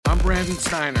Brandon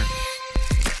Steiner,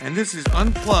 and this is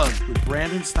Unplugged with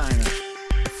Brandon Steiner.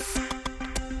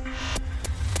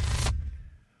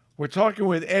 We're talking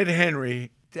with Ed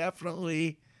Henry,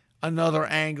 definitely another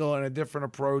angle and a different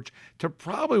approach to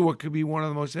probably what could be one of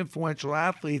the most influential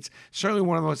athletes, certainly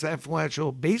one of the most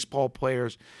influential baseball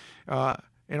players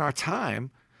in our time.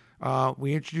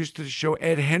 We introduced to the show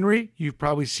Ed Henry. You've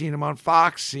probably seen him on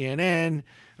Fox, CNN,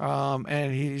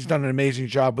 and he's done an amazing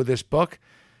job with this book.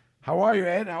 How are you,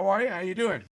 Ed? How are you? How you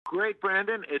doing? Great,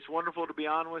 Brandon. It's wonderful to be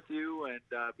on with you and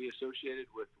be associated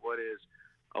with what is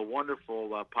a wonderful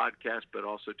podcast, but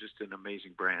also just an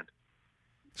amazing brand.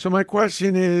 So my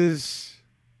question is,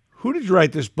 who did you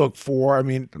write this book for? I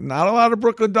mean, not a lot of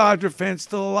Brooklyn Dodger fans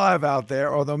still alive out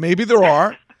there, although maybe there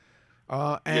are.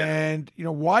 And,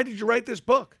 why did you write this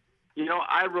book?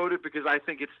 I wrote it because I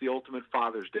think it's the ultimate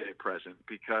Father's Day present,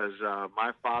 because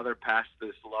my father passed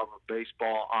this love of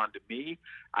baseball on to me.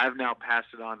 I've now passed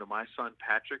it on to my son,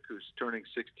 Patrick, who's turning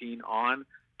 16 on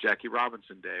Jackie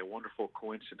Robinson Day, a wonderful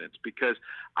coincidence, because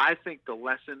I think the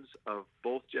lessons of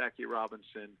both Jackie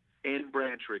Robinson and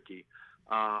Branch Rickey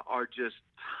are just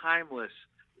timeless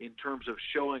in terms of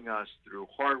showing us through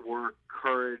hard work,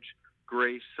 courage,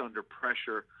 grace under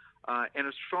pressure, and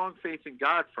a strong faith in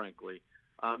God, frankly.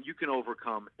 You can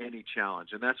overcome any challenge.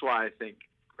 And that's why I think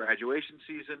graduation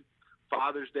season,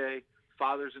 Father's Day,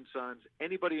 fathers and sons,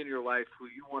 anybody in your life who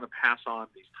you want to pass on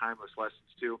these timeless lessons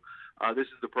to, this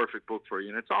is the perfect book for you.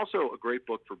 And it's also a great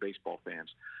book for baseball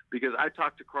fans, because I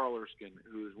talked to Carl Erskine,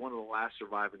 who is one of the last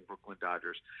surviving Brooklyn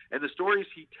Dodgers, and the stories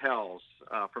he tells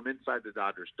from inside the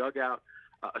Dodgers dugout,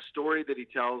 a story that he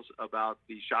tells about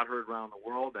the shot heard around the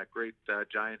world, that great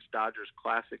Giants-Dodgers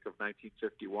classic of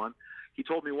 1951. He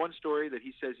told me one story that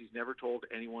he says he's never told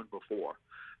anyone before.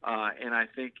 And I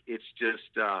think it's just,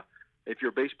 if you're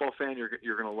a baseball fan,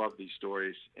 you're going to love these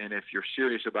stories. And if you're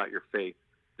serious about your faith,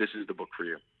 this is the book for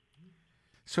you.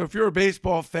 So if you're a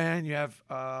baseball fan, you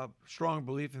have strong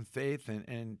belief in faith,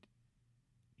 and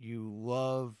you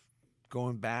love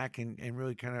going back and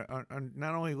really kind of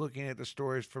not only looking at the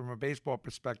stories from a baseball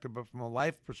perspective, but from a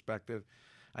life perspective,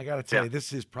 I got to tell you,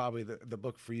 this is probably the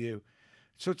book for you.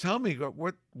 So tell me,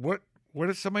 what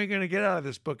is somebody going to get out of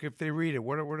this book if they read it?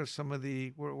 What are some of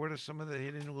the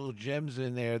hidden little gems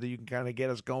in there that you can kind of get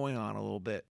us going on a little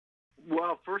bit?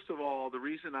 Well, first of all, the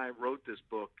reason I wrote this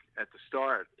book at the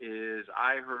start is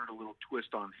I heard a little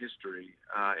twist on history,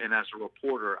 and as a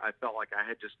reporter, I felt like I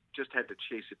had just had to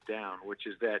chase it down, which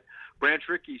is that Branch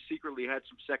Rickey secretly had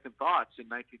some second thoughts in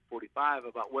 1945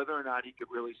 about whether or not he could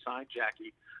really sign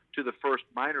Jackie to the first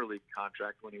minor league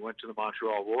contract when he went to the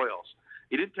Montreal Royals.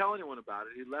 He didn't tell anyone about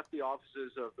it. He left the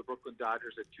offices of the Brooklyn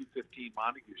Dodgers at 215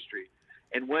 Montague Street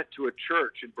and went to a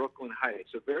church in Brooklyn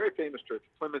Heights, a very famous church,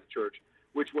 Plymouth Church,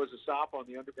 which was a stop on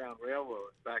the Underground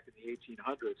Railroad back in the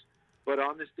 1800s. But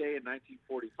on this day in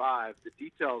 1945, the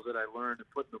details that I learned and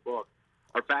put in the book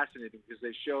are fascinating, because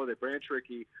they show that Branch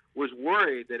Rickey was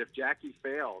worried that if Jackie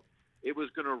failed, it was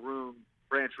going to ruin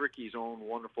Branch Rickey's own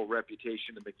wonderful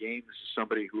reputation in the game. This is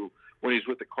somebody who, when he's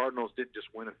with the Cardinals, didn't just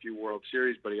win a few World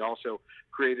Series, but he also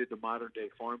created the modern-day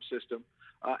farm system.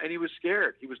 And he was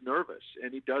scared. He was nervous.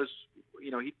 And he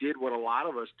did what a lot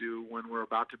of us do when we're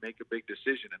about to make a big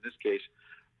decision. In this case,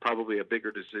 probably a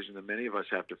bigger decision than many of us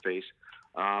have to face,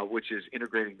 which is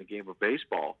integrating the game of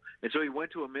baseball. And so he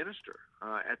went to a minister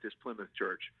at this Plymouth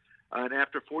church. And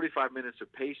after 45 minutes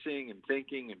of pacing and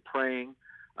thinking and praying,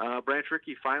 Branch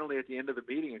Rickey finally, at the end of the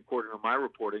meeting, according to my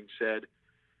reporting, said,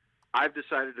 "I've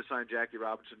decided to sign Jackie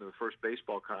Robinson to the first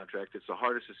baseball contract. It's the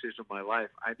hardest decision of my life.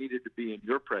 I needed to be in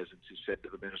your presence," he said to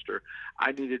the minister.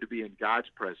 "I needed to be in God's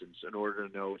presence in order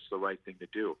to know it's the right thing to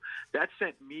do." That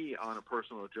sent me on a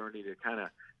personal journey to kind of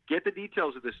get the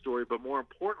details of this story, but more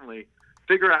importantly,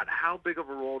 figure out how big of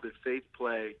a role did faith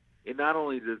play in not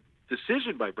only the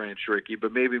decision by Branch Rickey,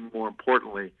 but maybe more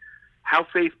importantly, how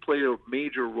faith played a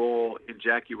major role in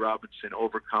Jackie Robinson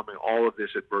overcoming all of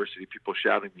this adversity, people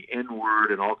shouting the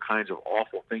N-word and all kinds of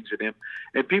awful things at him,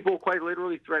 and people quite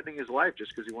literally threatening his life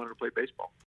just because he wanted to play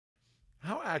baseball.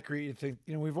 How accurate do you think?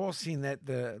 We've all seen that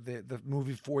the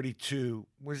movie 42.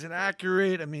 Was it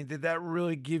accurate? I mean, did that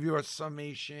really give you a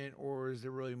summation, or is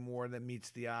there really more that meets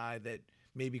the eye that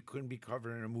maybe couldn't be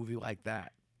covered in a movie like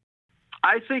that?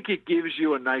 I think it gives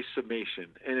you a nice summation,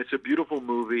 and it's a beautiful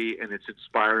movie, and it's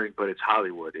inspiring, but it's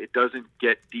Hollywood. It doesn't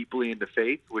get deeply into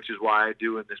faith, which is why I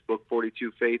do in this book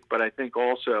 42 Faith, but I think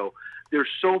also there's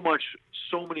so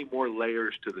many more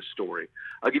layers to the story.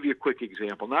 I'll give you a quick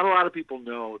example. Not a lot of people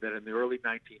know that in the early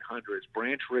 1900s,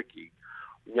 Branch Rickey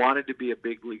wanted to be a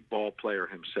big league ball player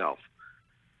himself.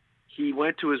 He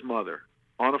went to his mother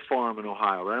on a farm in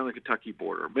Ohio, right on the Kentucky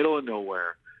border, middle of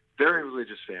nowhere, very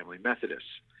religious family, Methodists.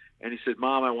 And he said,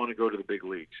 Mom, I want to go to the big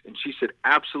leagues. And she said,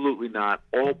 absolutely not.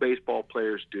 All baseball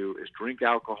players do is drink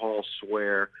alcohol,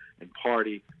 swear, and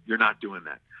party. You're not doing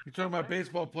that. You talking about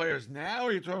baseball players now, or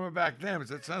are you talking about back then?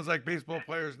 Because it sounds like baseball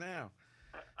players now.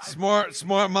 Smart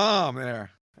mom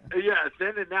there. Yeah,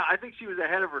 then and now. I think she was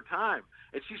ahead of her time,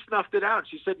 and she snuffed it out. And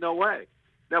she said, no way.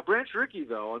 Now, Branch Rickey,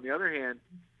 though, on the other hand,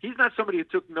 he's not somebody who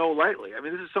took no lightly. I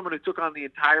mean, this is someone who took on the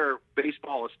entire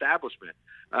baseball establishment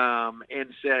and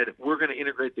said, we're going to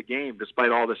integrate the game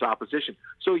despite all this opposition.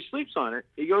 So he sleeps on it.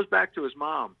 He goes back to his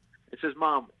mom and says,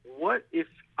 Mom, what if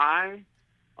I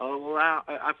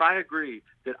agree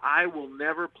that I will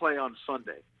never play on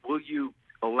Sunday, will you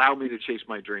allow me to chase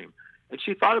my dream? And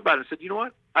she thought about it and said, you know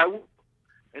what? I will.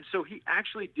 And so he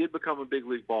actually did become a big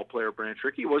league ball player, Branch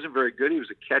Rickey. He wasn't very good. He was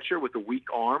a catcher with a weak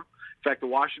arm. In fact, the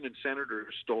Washington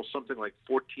Senators stole something like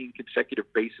 14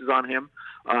 consecutive bases on him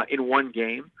in one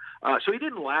game. So he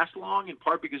didn't last long, in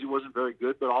part because he wasn't very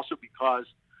good, but also because,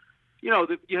 you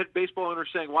had baseball owners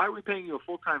saying, why are we paying you a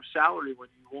full-time salary when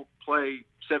you won't play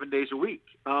 7 days a week?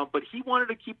 But he wanted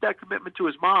to keep that commitment to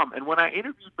his mom. And when I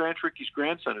interviewed Branch Rickey's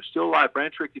grandson, who's still alive,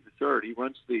 Branch Rickey III, he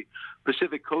runs the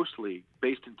Pacific Coast League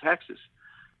based in Texas.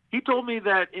 He told me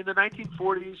that in the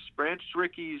 1940s, Branch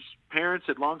Rickey's parents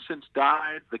had long since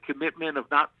died. The commitment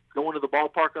of not going to the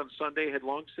ballpark on Sunday had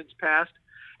long since passed.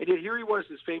 And yet here he was,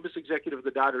 this famous executive of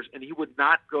the Dodgers, and he would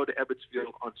not go to Ebbets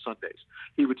Field on Sundays.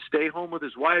 He would stay home with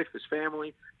his wife, his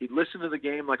family. He'd listen to the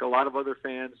game like a lot of other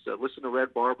fans, listen to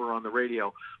Red Barber on the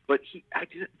radio. But I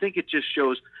think it just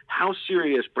shows how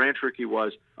serious Branch Rickey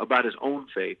was about his own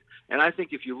faith. And I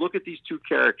think if you look at these two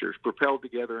characters propelled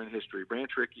together in history, Branch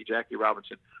Rickey, Jackie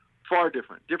Robinson, far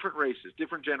different races,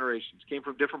 different generations, came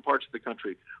from different parts of the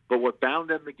country. But what bound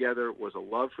them together was a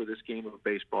love for this game of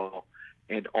baseball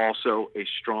and also a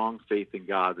strong faith in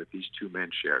God that these two men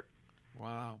shared.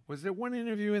 Wow. Was there one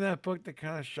interview in that book that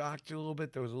kind of shocked you a little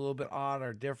bit, that was a little bit odd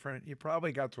or different? You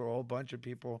probably got through a whole bunch of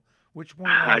people. Which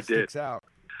one sticks out?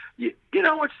 You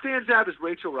know, what stands out is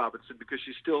Rachel Robinson, because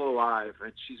she's still alive,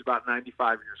 and she's about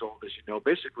 95 years old, as you know,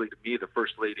 basically to me the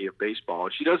first lady of baseball.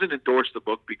 And she doesn't endorse the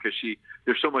book because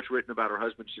there's so much written about her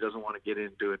husband, she doesn't want to get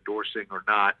into endorsing or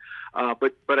not.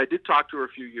 But I did talk to her a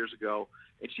few years ago,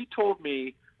 and she told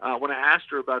me, when I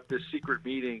asked her about this secret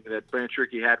meeting that Branch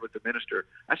Rickey had with the minister,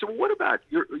 I said, well, what about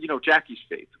Jackie's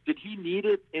faith? Did he need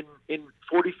it in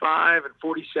 45 and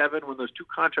 47 when those two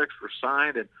contracts were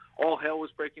signed and all hell was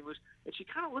breaking loose? And she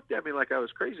kind of looked at me like I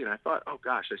was crazy, and I thought, oh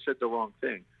gosh, I said the wrong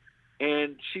thing.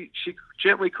 And she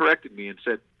gently corrected me and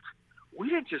said, we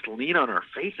didn't just lean on our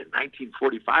faith in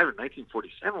 1945 and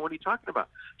 1947. What are you talking about?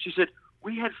 She said,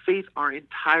 we had faith our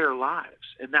entire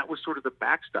lives, and that was sort of the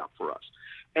backstop for us.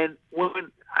 And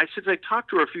since I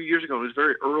talked to her a few years ago, it was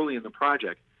very early in the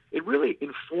project, it really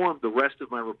informed the rest of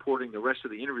my reporting, the rest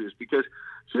of the interviews, because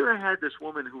here I had this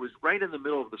woman who was right in the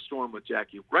middle of the storm with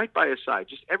Jackie, right by his side,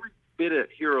 just every bit a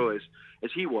hero as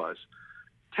he was,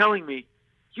 telling me,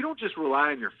 you don't just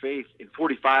rely on your faith in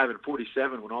 45 and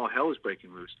 47 when all hell is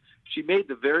breaking loose. She made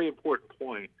the very important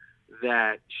point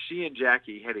that she and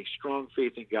Jackie had a strong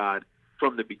faith in God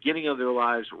from the beginning of their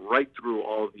lives right through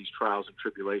all of these trials and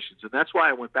tribulations. And that's why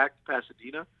I went back to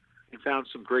Pasadena and found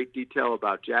some great detail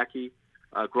about Jackie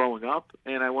growing up.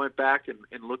 And I went back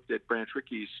and looked at Branch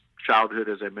Rickey's childhood,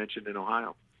 as I mentioned, in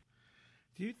Ohio.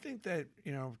 Do you think that,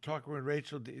 talking with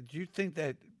Rachel, do you think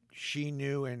that she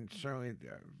knew, and certainly,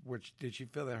 did she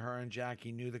feel that her and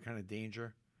Jackie knew the kind of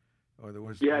danger? Or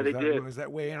they did. Was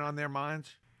that weighing on their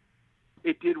minds?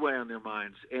 It did weigh on their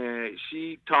minds. And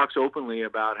she talks openly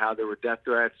about how there were death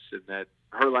threats and that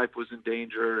her life was in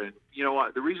danger. And you know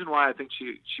what? The reason why I think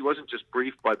she wasn't just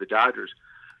briefed by the Dodgers,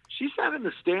 she sat in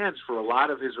the stands for a lot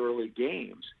of his early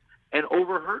games and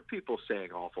overheard people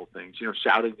saying awful things,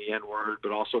 shouting the N-word,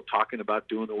 but also talking about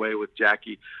doing away with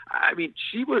Jackie. I mean,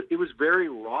 it was very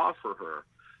raw for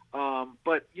her.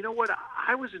 But you know what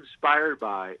I was inspired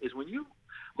by is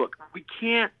look, we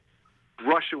can't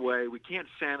brush away, we can't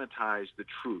sanitize the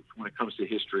truth when it comes to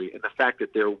history and the fact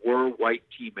that there were white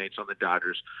teammates on the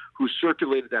Dodgers who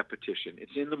circulated that petition.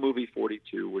 It's in the movie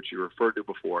 42, which you referred to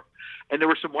before. And there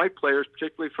were some white players,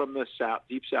 particularly from the South,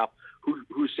 Deep South,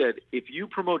 who said, if you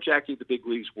promote Jackie to the big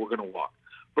leagues, we're going to walk.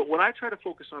 But what I try to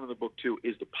focus on in the book, too,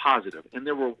 is the positive. And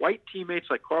there were white teammates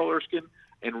like Carl Erskine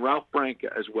and Ralph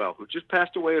Branca as well, who just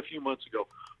passed away a few months ago.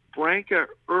 Branca,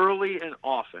 early and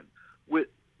often,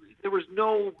 there was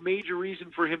no major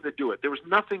reason for him to do it. There was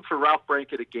nothing for Ralph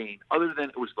Branca to gain other than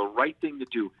it was the right thing to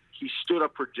do. He stood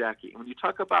up for Jackie. And when you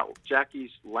talk about Jackie's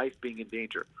life being in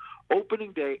danger,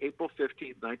 opening day, April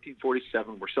 15th,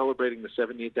 1947, we're celebrating the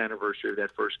 70th anniversary of that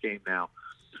first game now.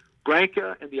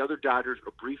 Branca and the other Dodgers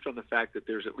are briefed on the fact that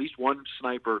there's at least one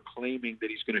sniper claiming that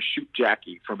he's going to shoot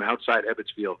Jackie from outside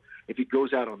Ebbets Field if he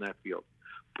goes out on that field.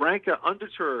 Branca,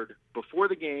 undeterred, before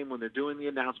the game when they're doing the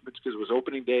announcements, because it was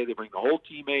opening day, they bring the whole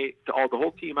team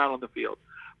out on the field.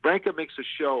 Branca makes a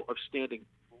show of standing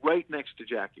right next to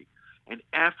Jackie. And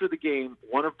after the game,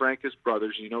 one of Branca's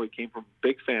brothers, he came from a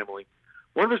big family,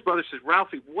 one of his brothers says,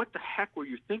 "Ralphie, what the heck were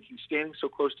you thinking standing so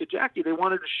close to Jackie? They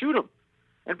wanted to shoot him."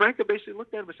 And Branca basically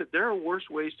looked at him and said, "There are worse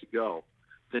ways to go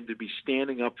than to be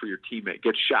standing up for your teammate,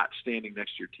 get shot standing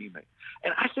next to your teammate."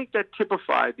 And I think that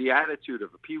typified the attitude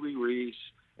of a Pee Wee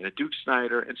Reese and a Duke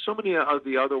Snyder and so many of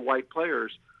the other white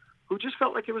players who just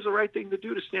felt like it was the right thing to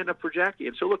do to stand up for Jackie.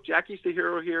 And so, look, Jackie's the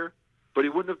hero here, but he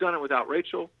wouldn't have done it without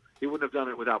Rachel. He wouldn't have done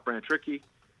it without Branch Rickey.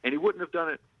 And he wouldn't have done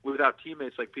it without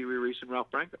teammates like Pee Wee Reese and Ralph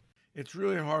Branca. It's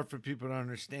really hard for people to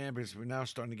understand because we're now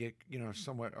starting to get,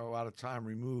 somewhat a lot of time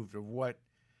removed of what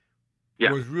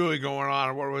was really going on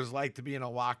and what it was like to be in a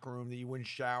locker room, that you wouldn't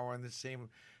shower in the same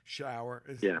shower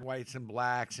as whites and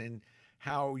blacks, and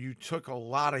how you took a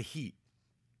lot of heat.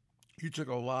 You took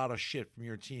a lot of shit from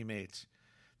your teammates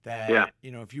that,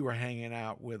 if you were hanging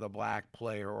out with a black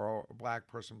player or a black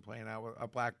person playing out with a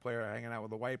black player hanging out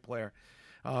with a white player.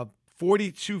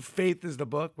 42 Faith is the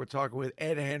book. We're talking with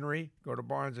Ed Henry. Go to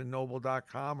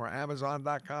barnesandnoble.com or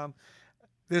amazon.com.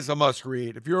 This is a must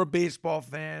read. If you're a baseball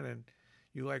fan and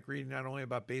you like reading not only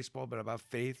about baseball but about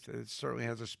faith, it certainly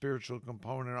has a spiritual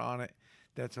component on it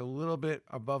that's a little bit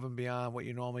above and beyond what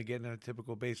you normally get in a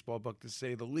typical baseball book, to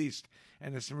say the least.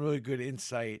 And there's some really good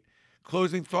insight.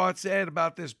 Closing thoughts, Ed,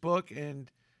 about this book and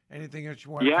anything that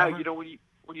you want to cover? Yeah,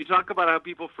 when you talk about how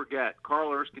people forget,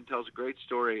 Carl Erskine tells a great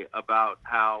story about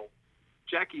how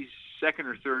Jackie's second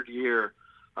or third year,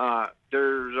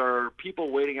 there are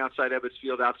people waiting outside Ebbets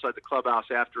Field, outside the clubhouse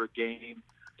after a game.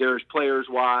 There's players'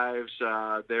 wives.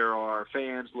 There are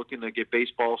fans looking to get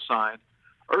baseball signed.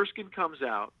 Erskine comes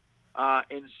out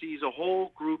and sees a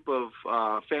whole group of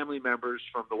family members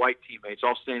from the white teammates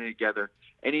all standing together.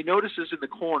 And he notices in the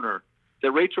corner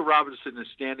that Rachel Robinson is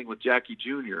standing with Jackie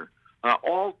Jr.,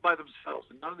 all by themselves.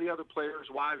 And none of the other players'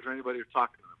 wives or anybody are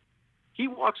talking to them. He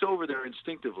walks over there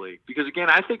instinctively because, again,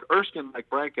 I think Erskine, like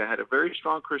Branca, had a very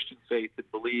strong Christian faith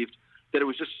that believed that it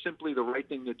was just simply the right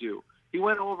thing to do. He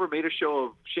went over, made a show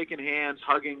of shaking hands,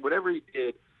 hugging, whatever he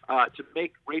did to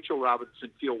make Rachel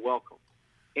Robinson feel welcome.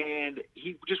 And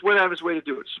he just went out of his way to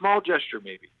do it. Small gesture,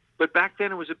 maybe. But back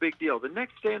then it was a big deal. The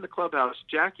next day in the clubhouse,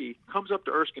 Jackie comes up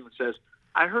to Erskine and says,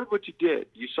 "I heard what you did.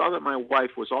 You saw that my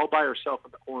wife was all by herself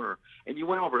in the corner, and you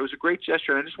went over. It was a great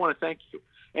gesture, and I just want to thank you."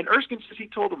 And Erskine says he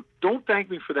told him, "Don't thank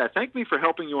me for that. Thank me for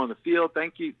helping you on the field.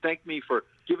 Thank me for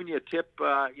giving you a tip,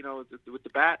 with the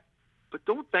bat. But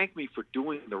don't thank me for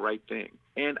doing the right thing."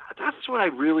 And that's what I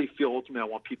really feel ultimately I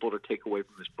want people to take away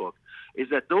from this book, is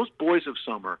that those boys of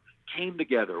summer came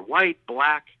together, white,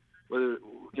 black, whether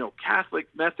Catholic,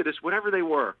 Methodist, whatever they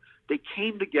were. They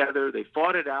came together. They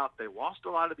fought it out. They lost a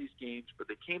lot of these games, but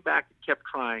they came back and kept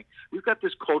trying. We've got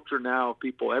this culture now of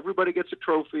people, everybody gets a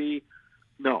trophy.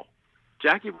 No.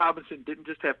 Jackie Robinson didn't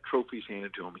just have trophies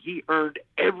handed to him. He earned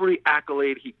every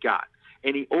accolade he got,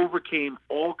 and he overcame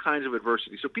all kinds of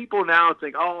adversity. So people now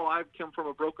think, "Oh, I come from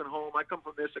a broken home. I come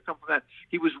from this. I come from that."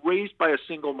 He was raised by a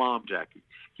single mom, Jackie.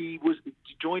 He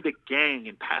joined a gang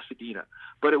in Pasadena,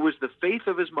 but it was the faith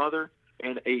of his mother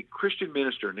and a Christian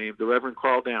minister named the Reverend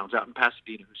Carl Downs out in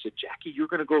Pasadena who said, "Jackie, you're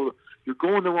going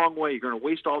the wrong way. You're going to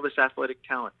waste all this athletic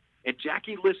talent." And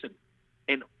Jackie listened,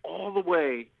 and all the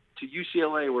way to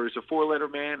UCLA, where he's a four-letter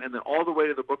man, and then all the way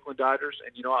to the Brooklyn Dodgers.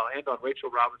 And, I'll end on Rachel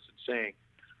Robinson saying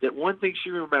that one thing she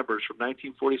remembers from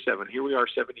 1947, here we are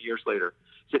 70 years later,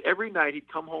 is that every night he'd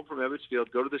come home from Ebbets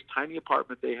Field, go to this tiny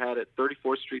apartment they had at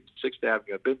 34th Street and 6th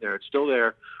Avenue. I've been there. It's still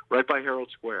there, right by Herald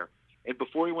Square. And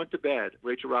before he went to bed,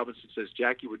 Rachel Robinson says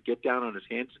Jackie would get down on his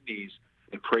hands and knees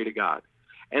and pray to God.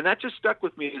 And that just stuck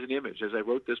with me as an image as I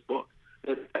wrote this book,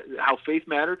 how faith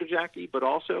mattered to Jackie, but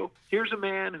also here's a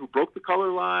man who broke the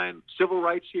color line, civil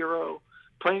rights hero,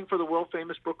 playing for the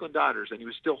world-famous Brooklyn Dodgers, and he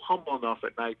was still humble enough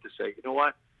at night to say, "You know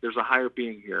what? There's a higher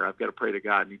being here. I've got to pray to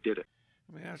God," and he did it.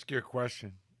 Let me ask you a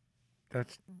question.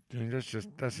 That's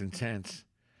intense.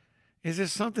 Is there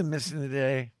something missing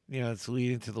today? It's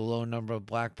leading to the low number of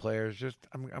black players.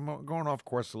 I'm going off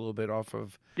course a little bit off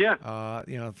of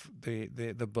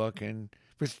the book, and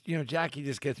Jackie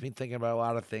just gets me thinking about a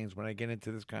lot of things when I get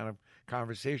into this kind of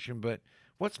conversation. But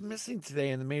what's missing today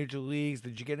in the major leagues?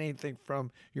 Did you get anything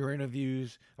from your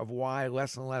interviews of why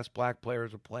less and less black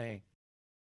players are playing?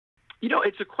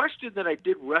 It's a question that I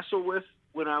did wrestle with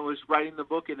when I was writing the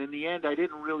book, and in the end, I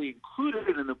didn't really include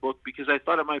it in the book because I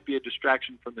thought it might be a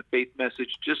distraction from the faith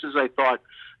message, just as I thought.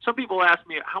 Some people ask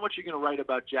me, how much are you going to write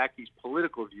about Jackie's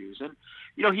political views? And,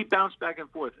 he bounced back and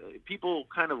forth. People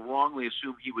kind of wrongly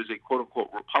assume he was a quote-unquote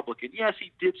Republican. Yes,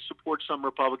 he did support some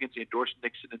Republicans. He endorsed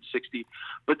Nixon in 60,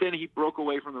 but then he broke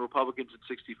away from the Republicans in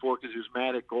 64 because he was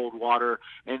mad at Goldwater,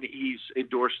 and he's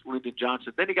endorsed Lyndon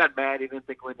Johnson. Then he got mad. He didn't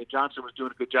think Lyndon Johnson was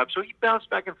doing a good job. So he bounced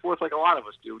back and forth like a lot of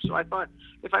us do. So I thought,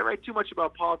 if I write too much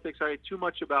about politics, I write too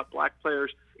much about black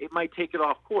players, it might take it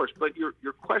off course. But your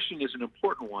question is an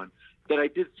important one that I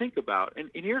did think about. And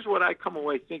here's what I come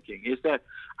away thinking, is that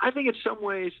I think in some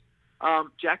ways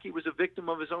Jackie was a victim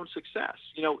of his own success.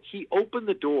 He opened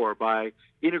the door by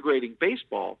integrating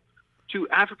baseball to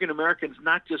African Americans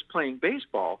not just playing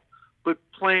baseball, but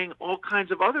playing all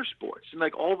kinds of other sports. And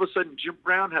like all of a sudden, Jim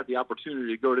Brown had the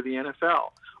opportunity to go to the NFL.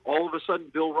 All of a sudden,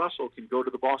 Bill Russell can go to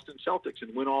the Boston Celtics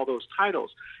and win all those titles.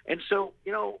 And so,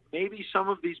 maybe some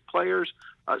of these players,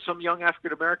 some young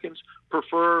African Americans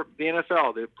prefer the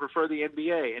NFL, they prefer the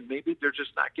NBA, and maybe they're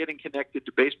just not getting connected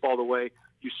to baseball the way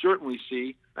you certainly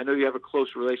see. I know you have a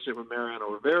close relationship with Mariano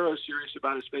Rivera, serious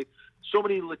about his faith. So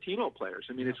many Latino players.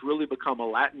 I mean, it's really become a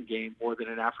Latin game more than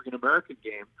an African American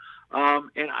game.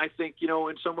 And I think,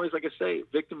 in some ways, like I say,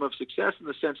 victim of success in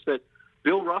the sense that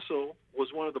Bill Russell was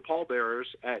one of the pallbearers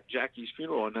at Jackie's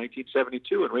funeral in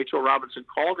 1972, and Rachel Robinson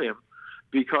called him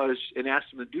and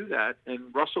asked him to do that.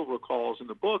 And Russell recalls in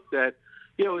the book that,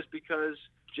 it was because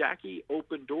Jackie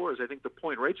opened doors. I think the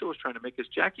point Rachel was trying to make is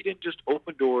Jackie didn't just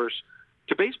open doors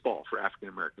to baseball for African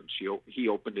Americans. He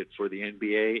opened it for the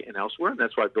NBA and elsewhere, and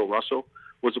that's why Bill Russell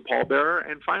was a pallbearer.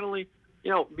 And finally,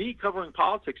 me covering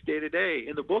politics day to day,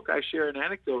 in the book I share an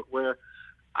anecdote where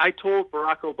I told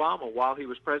Barack Obama while he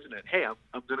was president, hey,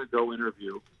 I'm going to go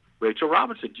interview Rachel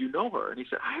Robinson. Do you know her? And he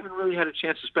said, I haven't really had a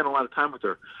chance to spend a lot of time with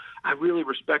her. I really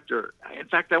respect her. In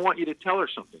fact, I want you to tell her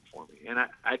something for me. And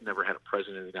I'd never had a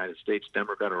president of the United States,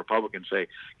 Democrat or Republican, say,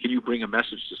 can you bring a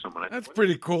message to someone? That's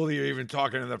pretty cool that you're even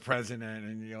talking to the president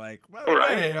and you're like, well,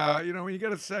 hey, when you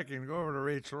get a second, go over to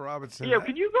Rachel Robinson. Yeah,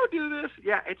 can you go do this?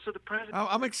 Yeah, and so the president...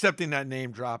 I'm accepting that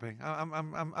name dropping. I'm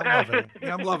loving it.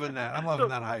 Yeah, I'm loving that. I'm loving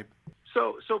that hype.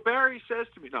 So Barry says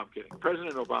to me, no, I'm kidding.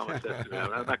 President Obama says to me,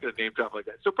 I'm not going to name drop like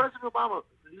that. So President Obama,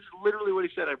 this is literally what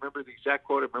he said. I remember the exact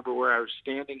quote. I remember where I was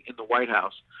standing in the White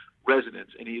House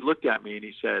residence, and he looked at me and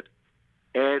he said,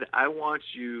 Ed, I want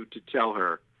you to tell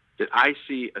her that I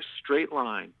see a straight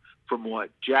line from what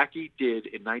Jackie did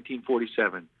in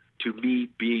 1947 to me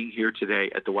being here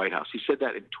today at the White House. He said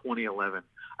that in 2011.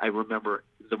 I remember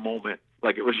the moment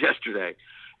like it was yesterday.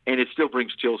 And it still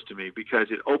brings chills to me because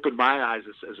it opened my eyes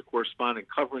as a correspondent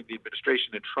covering the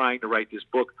administration and trying to write this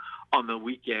book on the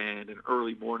weekend and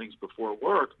early mornings before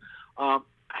work. I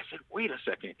said, wait a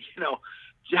second,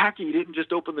 Jackie didn't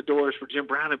just open the doors for Jim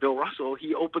Brown and Bill Russell.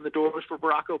 He opened the doors for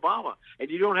Barack Obama.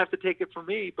 And you don't have to take it from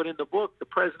me, but in the book, the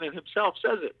president himself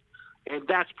says it. And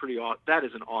that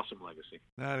is an awesome legacy.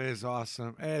 That is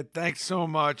awesome. Ed, thanks so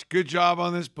much. Good job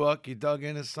on this book. You dug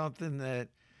into something that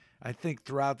I think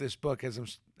throughout this book, as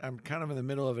I'm kind of in the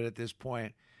middle of it at this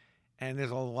point, and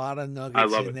there's a lot of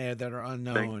nuggets in there that are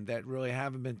unknown, that really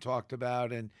haven't been talked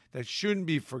about, and that shouldn't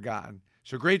be forgotten.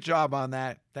 So great job on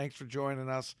that. Thanks for joining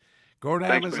us. Go to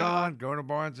Amazon, go to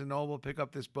Barnes & Noble, pick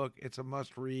up this book. It's a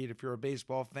must-read if you're a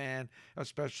baseball fan,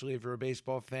 especially if you're a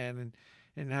baseball fan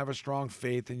and have a strong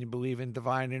faith and you believe in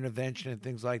divine intervention and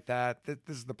things like that. This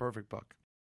is the perfect book.